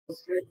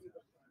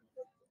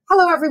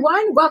Hello,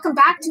 everyone. Welcome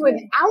back to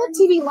an ALEC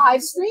TV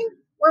live stream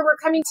where we're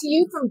coming to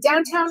you from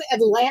downtown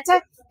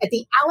Atlanta at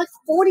the ALEC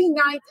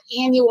 49th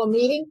annual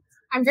meeting.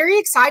 I'm very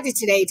excited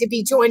today to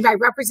be joined by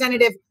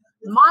Representative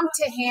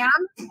Momtahan.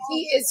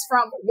 He is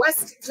from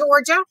West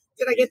Georgia.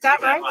 Did I get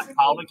that right?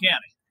 Paulding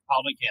County.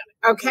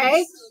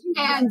 Okay.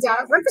 And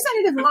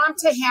Representative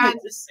Momtahan,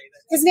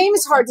 his name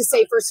is hard to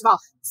say, first of all.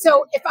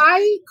 So if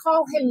I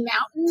call him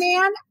Mountain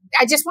Man,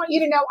 I just want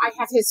you to know I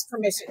have his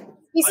permission.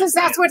 He says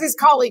that's what his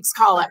colleagues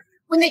call him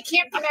when they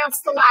can't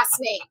pronounce the last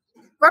name.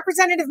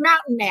 Representative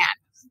Mountain Man.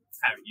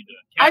 How are you doing,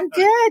 Catherine? I'm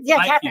good. Yeah,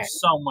 Thank Catherine. you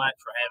so much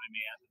for having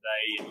me out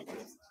today.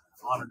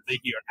 It's an honor to be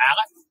here at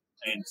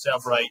ALEC and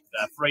celebrate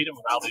freedom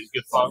with all these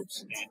good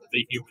folks, and to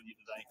be here with you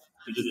today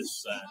to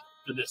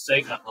do this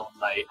segment on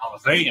a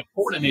very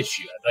important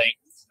issue, I think,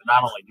 to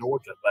not only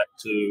Georgia, but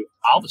to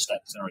all the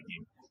states in our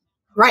union.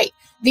 Right.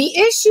 The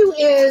issue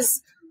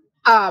is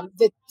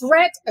the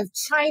threat of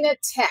China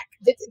tech.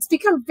 It's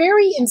become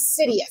very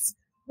insidious.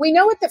 We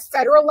know at the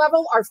federal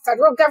level, our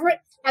federal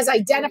government has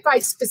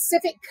identified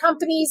specific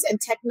companies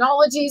and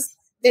technologies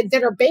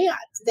that are banned,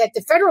 that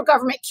the federal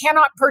government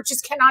cannot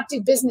purchase, cannot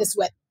do business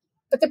with.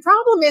 But the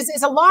problem is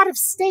a lot of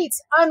states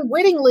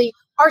unwittingly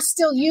are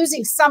still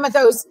using some of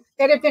those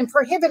that have been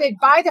prohibited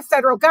by the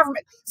federal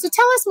government. So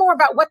tell us more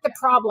about what the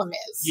problem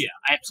is. Yeah,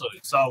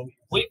 absolutely. So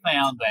we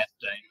found that,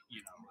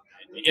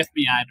 the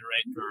FBI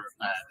director,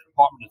 the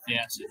Department of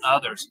Defense, and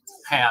others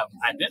have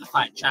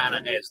identified China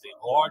as the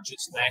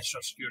largest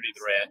national security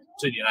threat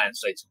to the United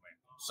States of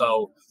America.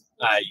 So,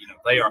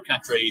 they are a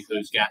country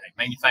who's got a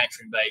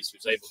manufacturing base,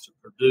 who's able to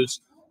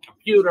produce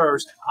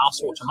computers and all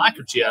sorts of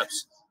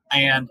microchips,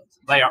 and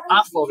they are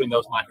offloading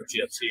those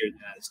microchips here in the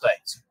United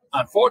States.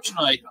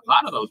 Unfortunately, a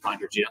lot of those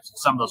microchips,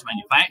 some of those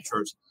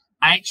manufacturers,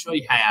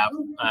 actually have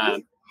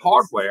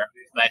hardware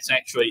that's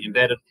actually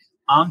embedded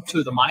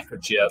onto the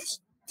microchips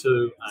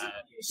to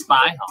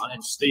spy on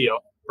and steal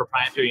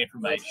proprietary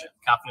information,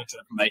 confidential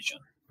information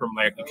from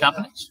American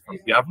companies, from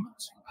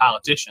governments, from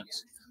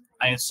politicians.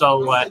 And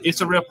so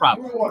it's a real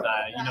problem.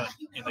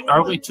 In the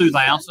early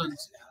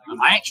 2000s,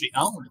 I actually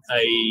owned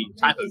a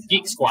type of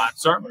Geek Squad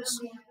service.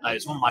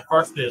 It's one of my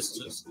first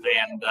businesses,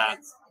 and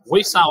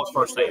we saw it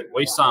firsthand.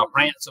 We saw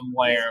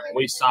ransomware.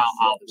 We saw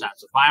all the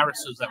types of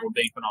viruses that were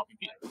being put on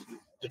computers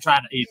to try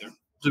to either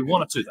do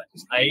one of two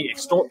things: A,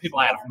 extort people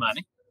out of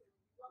money,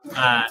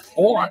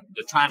 or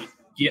to try to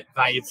get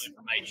valuable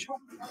information.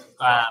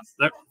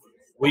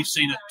 We've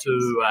seen it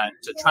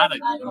to try to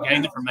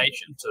gain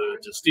information,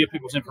 to steal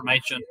people's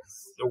information,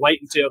 to wait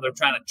until they're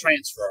trying to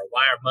transfer or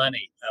wire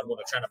money when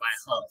they're trying to buy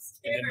a home.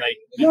 And then they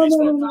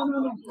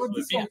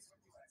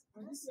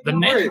The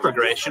next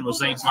progression was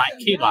things like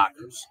key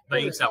lockers,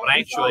 things that would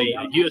actually,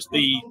 a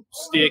USB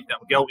stick that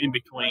would go in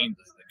between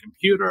the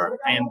computer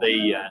and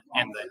the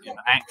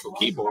actual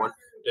keyboard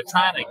to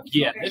try to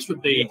get, this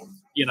would be,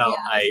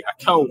 a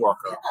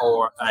co-worker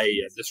or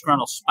a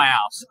disgruntled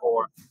spouse,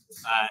 or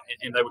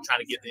and they were trying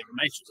to get the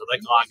information so they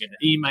could log into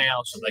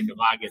email, so they could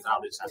log into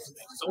all these types of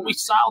things. So we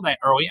saw that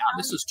early on.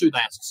 This is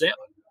 2007.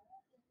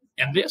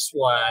 And this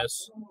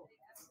was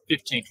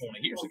 15, 20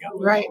 years ago.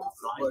 Right.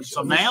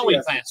 So now we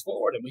fast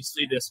forward and we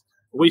see this.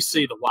 We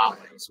see the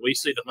Huawei's, we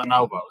see the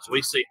Lenovo's,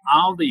 we see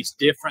all these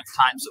different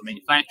types of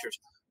manufacturers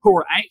who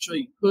are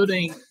actually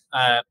putting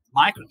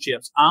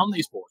microchips on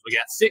these boards. We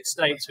got 6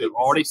 states who have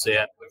already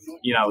said,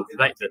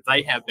 that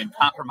they have been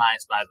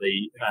compromised by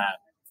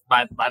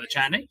the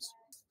Chinese.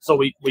 So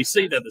we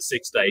see that the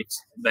 6 states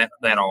that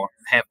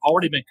have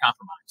already been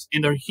compromised,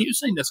 and they're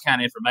using this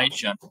kind of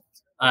information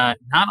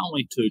not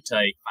only to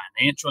take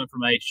financial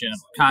information,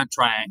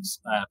 contracts,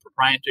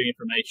 proprietary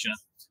information,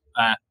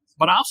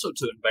 but also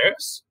to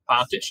embarrass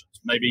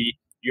politicians. Maybe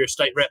you're a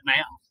state rep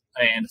now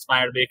and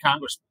aspire to be a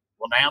congressman.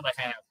 Well, now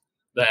they have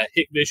the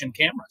Hikvision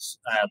cameras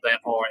that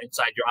are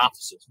inside your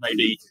offices.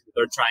 Maybe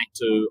they're trying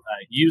to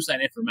use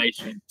that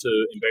information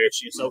to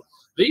embarrass you. So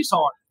these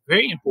are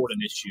very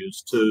important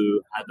issues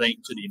to, I think,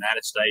 to the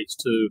United States,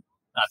 to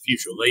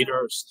future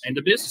leaders, and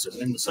to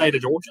businesses. In the state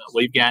of Georgia,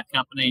 we've got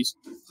companies.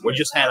 We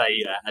just had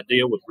a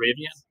deal with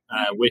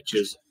Rivian, which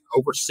is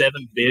over $7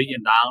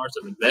 billion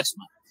of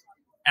investment.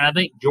 And I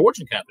think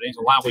Georgian companies,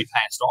 and why we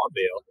passed our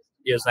bill,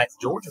 is that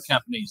Georgia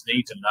companies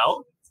need to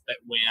know that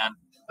when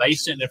they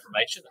send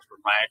information that's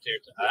proprietary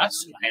to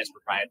us, it has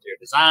proprietary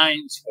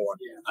designs or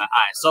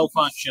ISO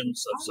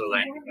functions, so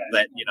that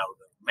the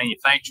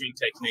manufacturing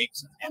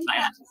techniques and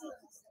that,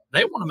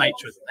 they want to make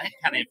sure that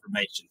kind of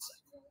information is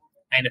safe.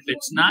 And if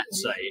it's not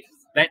safe,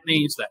 that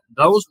means that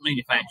those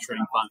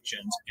manufacturing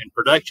functions and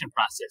production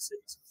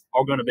processes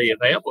are going to be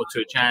available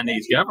to a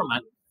Chinese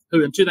government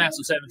who in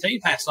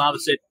 2017 passed a law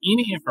that said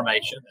any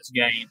information that's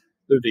gained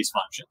through these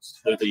functions,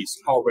 through these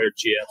hardware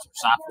chips or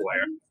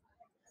software,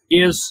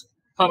 is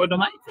public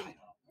domain for them.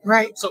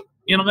 Right. So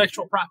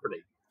intellectual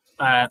property,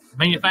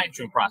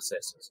 manufacturing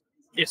processes,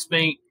 it's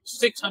being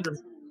 600,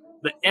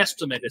 the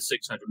estimate is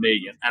 600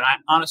 million, and I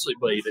honestly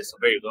believe it's a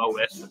very low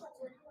estimate,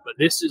 but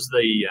this is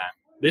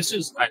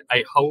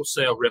a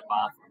wholesale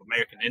ripoff of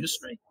American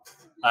industry.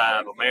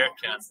 of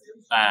American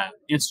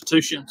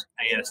institutions,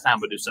 and it's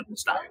time to do something to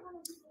stop it.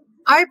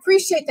 I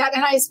appreciate that.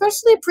 And I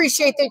especially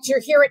appreciate that you're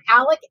here at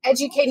ALEC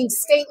educating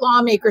state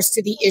lawmakers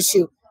to the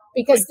issue,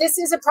 because this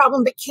is a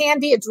problem that can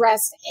be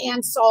addressed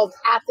and solved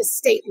at the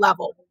state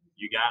level.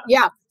 You got it.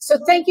 Yeah. So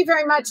thank you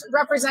very much,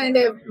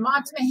 Representative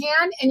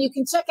Momtahan. And you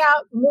can check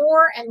out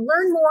more and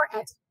learn more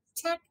at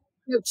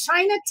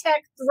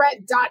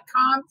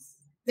ChinaTechThreat.com.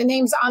 The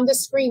name's on the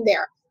screen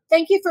there.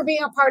 Thank you for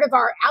being a part of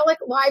our ALEC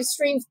live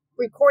stream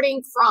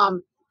recording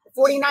from the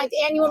 49th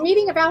annual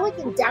meeting of ALEC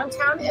in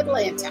downtown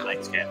Atlanta.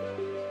 Thanks, Kemp.